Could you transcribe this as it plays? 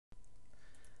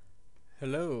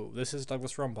Hello, this is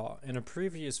Douglas Rumbaugh. In a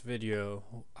previous video,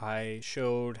 I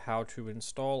showed how to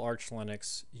install Arch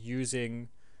Linux using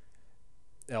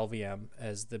LVM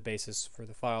as the basis for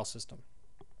the file system.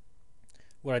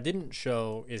 What I didn't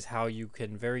show is how you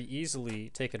can very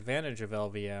easily take advantage of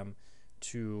LVM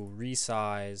to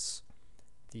resize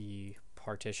the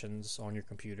partitions on your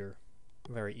computer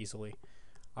very easily.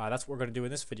 That's what we're going to do in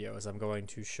this video, is I'm going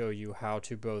to show you how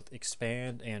to both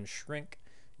expand and shrink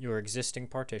your existing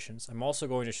partitions. I'm also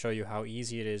going to show you how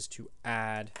easy it is to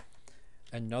add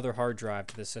another hard drive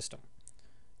to the system.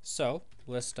 So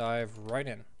let's dive right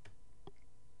in.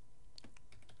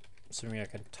 Assuming I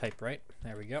can type right.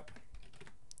 There we go.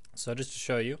 So just to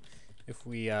show you, if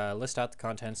we list out the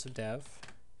contents of dev,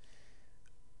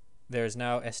 there's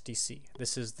now SDC.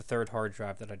 This is the third hard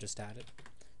drive that I just added.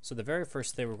 So the very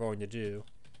first thing we're going to do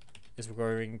is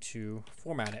we're going to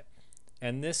format it.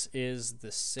 And this is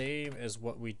the same as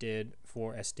what we did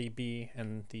for SDB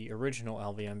and the original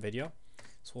LVM video.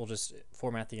 So we'll just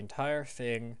format the entire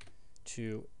thing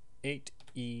to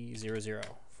 8E00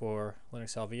 for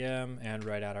Linux LVM and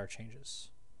write out our changes.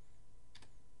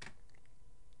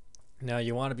 Now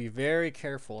you want to be very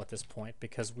careful at this point,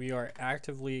 because we are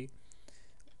actively,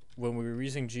 when we were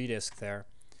using gdisk there,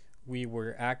 we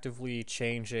were actively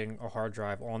changing a hard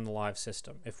drive on the live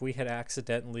system. If we had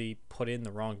accidentally put in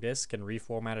the wrong disk and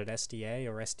reformatted SDA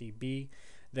or SDB,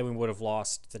 then we would have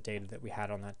lost the data that we had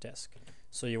on that disk.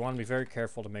 So you want to be very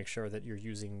careful to make sure that you're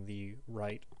using the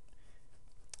right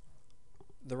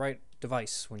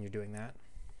device when you're doing that.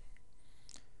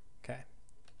 Okay.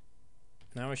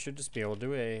 Now we should just be able to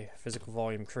do a physical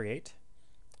volume create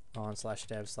on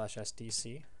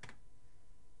 /dev/sdc1.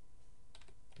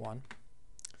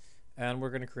 And we're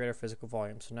going to create our physical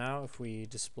volume. So now if we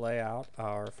display out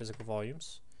our physical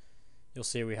volumes, you'll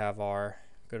see we have our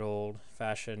good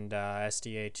old-fashioned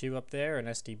SDA2 up there and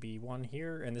SDB1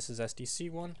 here, and this is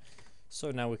SDC1.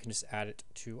 So now we can just add it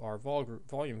to our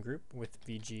volume group with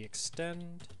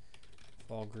vgextend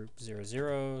vol group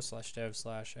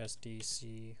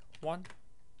 00/dev/sdc1,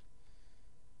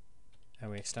 and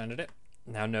we extended it.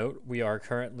 Now note, we are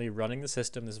currently running the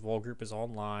system. This vol group is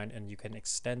online, and you can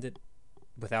extend it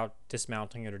without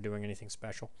dismounting it or doing anything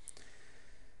special.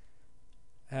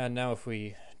 And now if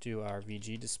we do our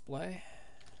VG display,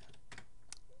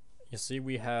 you'll see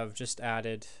we have just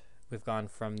added, we've gone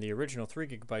from the original 3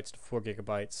 gigabytes to 4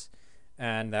 gigabytes,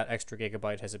 and that extra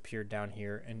gigabyte has appeared down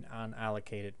here and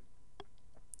unallocated.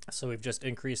 So we've just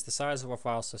increased the size of our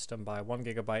file system by 1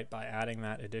 gigabyte by adding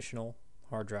that additional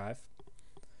hard drive.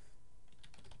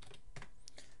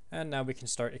 And now we can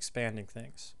start expanding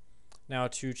things. Now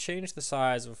to change the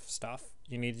size of stuff,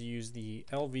 you need to use the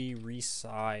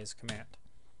lvresize command.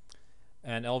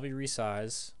 And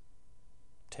lvresize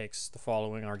takes the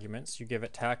following arguments. You give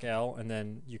it tac-l, and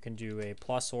then you can do a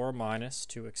plus or a minus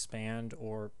to expand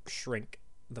or shrink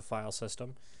the file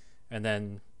system, and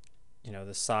then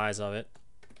the size of it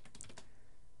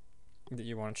that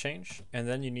you want to change. And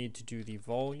then you need to do the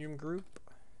volume group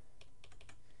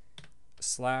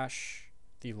 /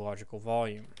 the logical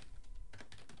volume.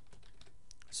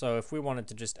 So if we wanted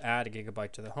to just add a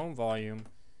gigabyte to the home volume,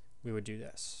 we would do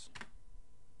this.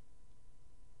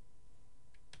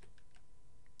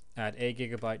 Add a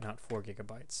gigabyte, not 4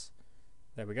 gigabytes.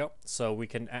 There we go. So we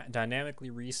can dynamically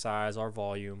resize our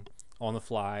volume on the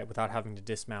fly without having to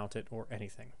dismount it or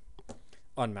anything.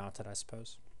 Unmount it, I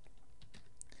suppose.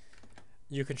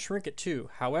 You can shrink it too.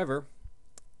 However,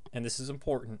 and this is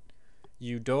important,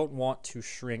 you don't want to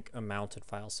shrink a mounted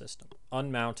file system.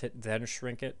 Unmount it, then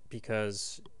shrink it,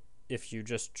 because if you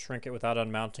just shrink it without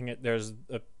unmounting it, there's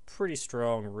a pretty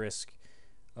strong risk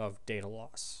of data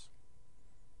loss.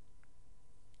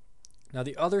 Now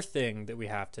the other thing that we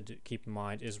have to keep in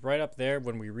mind is right up there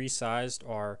when we resized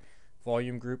our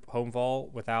volume group home vol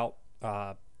without,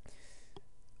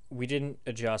 we didn't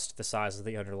adjust the size of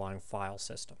the underlying file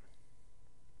system.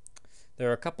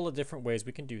 There are a couple of different ways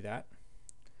we can do that,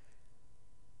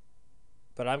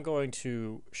 but I'm going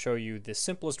to show you the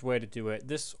simplest way to do it.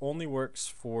 This only works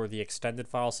for the extended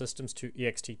file systems, to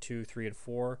ext2, 3, and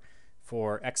 4,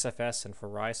 for XFS and for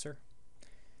Riser.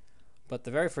 But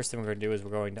the very first thing we're going to do is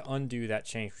we're going to undo that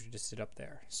change we just did up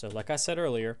there. So like I said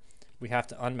earlier, we have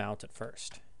to unmount it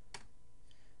first,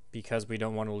 because we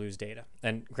don't want to lose data.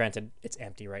 And granted, it's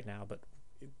empty right now, but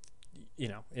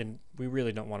we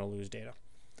really don't want to lose data.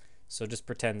 So just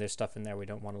pretend there's stuff in there we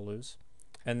don't want to lose.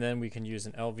 And then we can use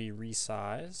an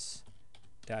lvresize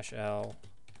 -l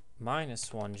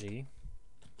 -1g,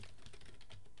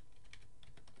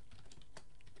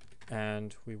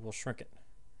 and we will shrink it.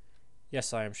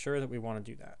 Yes, I am sure that we want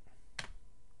to do that.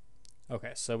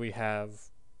 Okay, so we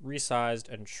have resized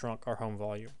and shrunk our home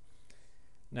volume.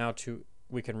 Now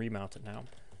we can remount it now.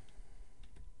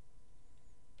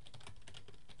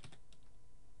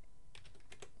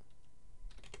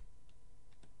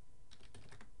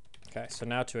 Okay, so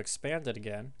now to expand it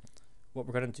again, what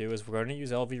we're going to do is we're going to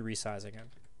use lvresize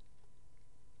again.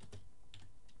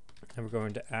 And we're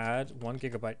going to add 1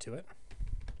 GB to it.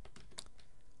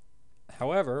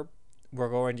 However, we're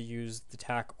going to use the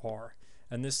tag R,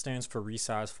 and this stands for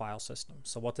Resize File System.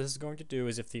 So what this is going to do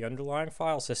is if the underlying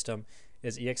file system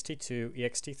is ext2,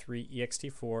 ext3,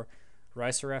 ext4,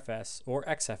 RICE or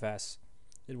XFS,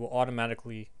 it will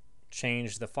automatically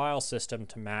change the file system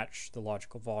to match the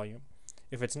logical volume.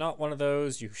 If it's not one of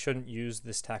those, you shouldn't use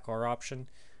this tag R option.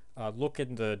 Look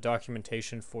in the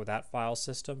documentation for that file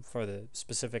system for the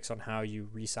specifics on how you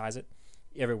resize it.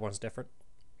 Everyone's different.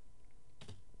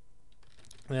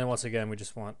 And then once again, we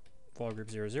just want vol group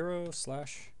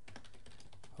 00/home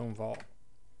vol.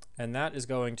 And that is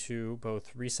going to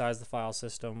both resize the file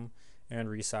system and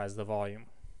resize the volume.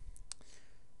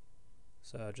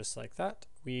 So just like that,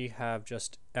 we have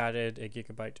just added a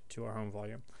gigabyte to our home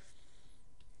volume.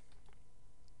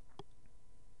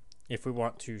 If we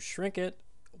want to shrink it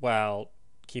while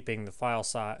keeping the file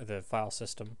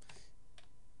system,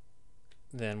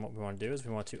 then what we want to do is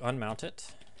we want to unmount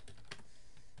it.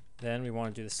 Then we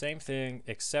want to do the same thing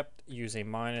except use a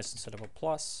minus instead of a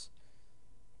plus.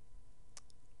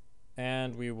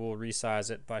 And we will resize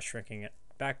it by shrinking it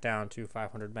back down to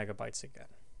 500 megabytes again.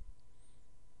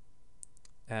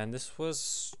 And this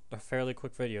was a fairly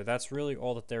quick video. That's really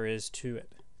all that there is to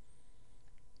it.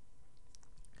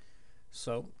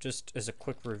 So just as a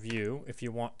quick review, if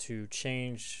you want to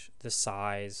change the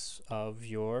size of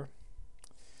your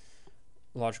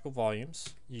logical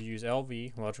volumes, you use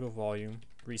LV, logical volume,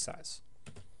 resize.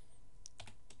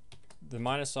 The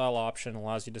 -L option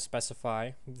allows you to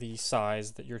specify the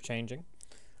size that you're changing.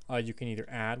 You can either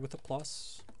add with a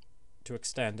plus to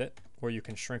extend it, or you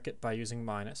can shrink it by using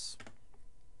minus.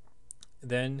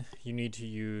 Then you need to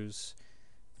use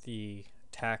the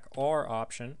tag R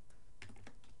option.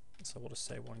 So we'll just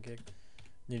say 1 gig.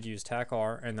 You need to use tag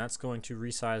R, and that's going to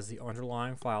resize the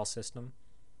underlying file system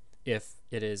if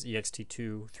it is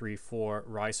ext2, 3, 4,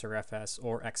 RICE or FS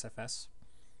or XFS.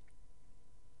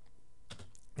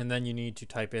 And then you need to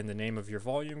type in the name of your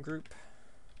volume group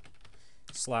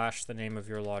 / the name of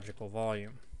your logical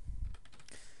volume.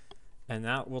 And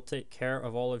that will take care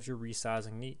of all of your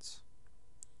resizing needs.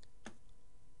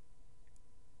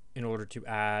 In order to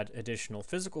add additional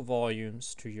physical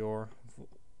volumes to your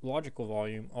logical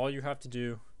volume, all you have to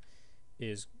do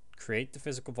is create the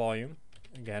physical volume,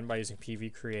 again by using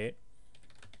pv create,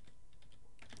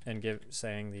 and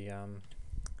saying the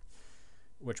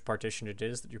which partition it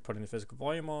is that you're putting the physical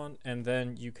volume on, and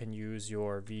then you can use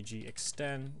your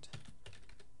vgextend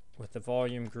with the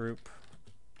volume group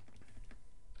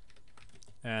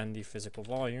and the physical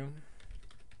volume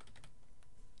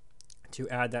to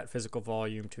add that physical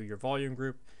volume to your volume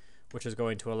group, which is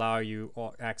going to allow you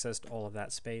access to all of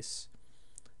that space,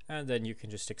 and then you can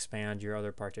just expand your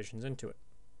other partitions into it.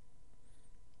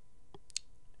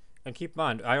 And keep in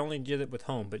mind, I only did it with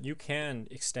home, but you can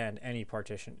extend any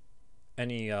partition,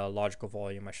 any logical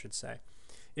volume, I should say,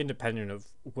 independent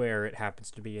of where it happens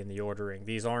to be in the ordering.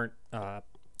 These aren't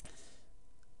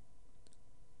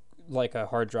like a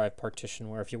hard drive partition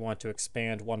where if you want to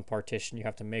expand one partition, you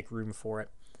have to make room for it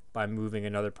by moving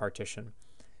another partition.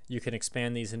 You can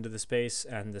expand these into the space,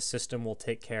 and the system will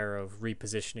take care of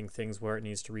repositioning things where it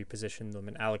needs to reposition them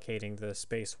and allocating the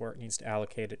space where it needs to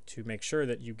allocate it to make sure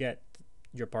that you get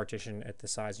your partition at the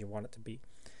size you want it to be.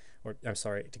 Or, I'm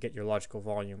sorry, to get your logical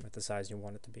volume at the size you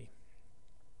want it to be.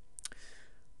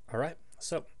 All right,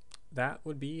 so that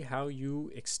would be how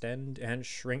you extend and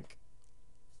shrink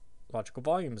logical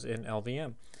volumes in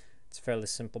LVM. It's fairly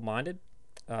simple-minded.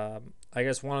 I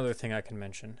guess one other thing I can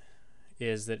mention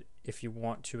is that if you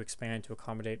want to expand to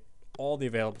accommodate all the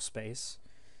available space,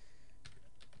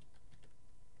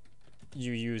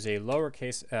 you use a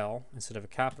lowercase l instead of a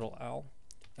capital L,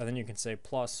 and then you can say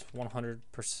plus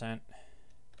 100%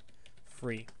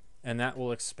 free, and that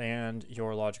will expand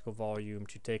your logical volume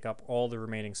to take up all the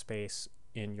remaining space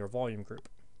in your volume group.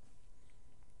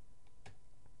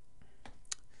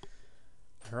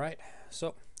 All right,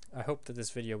 so I hope that this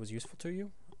video was useful to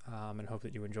you, and hope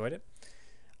that you enjoyed it.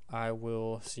 I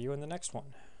will see you in the next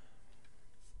one.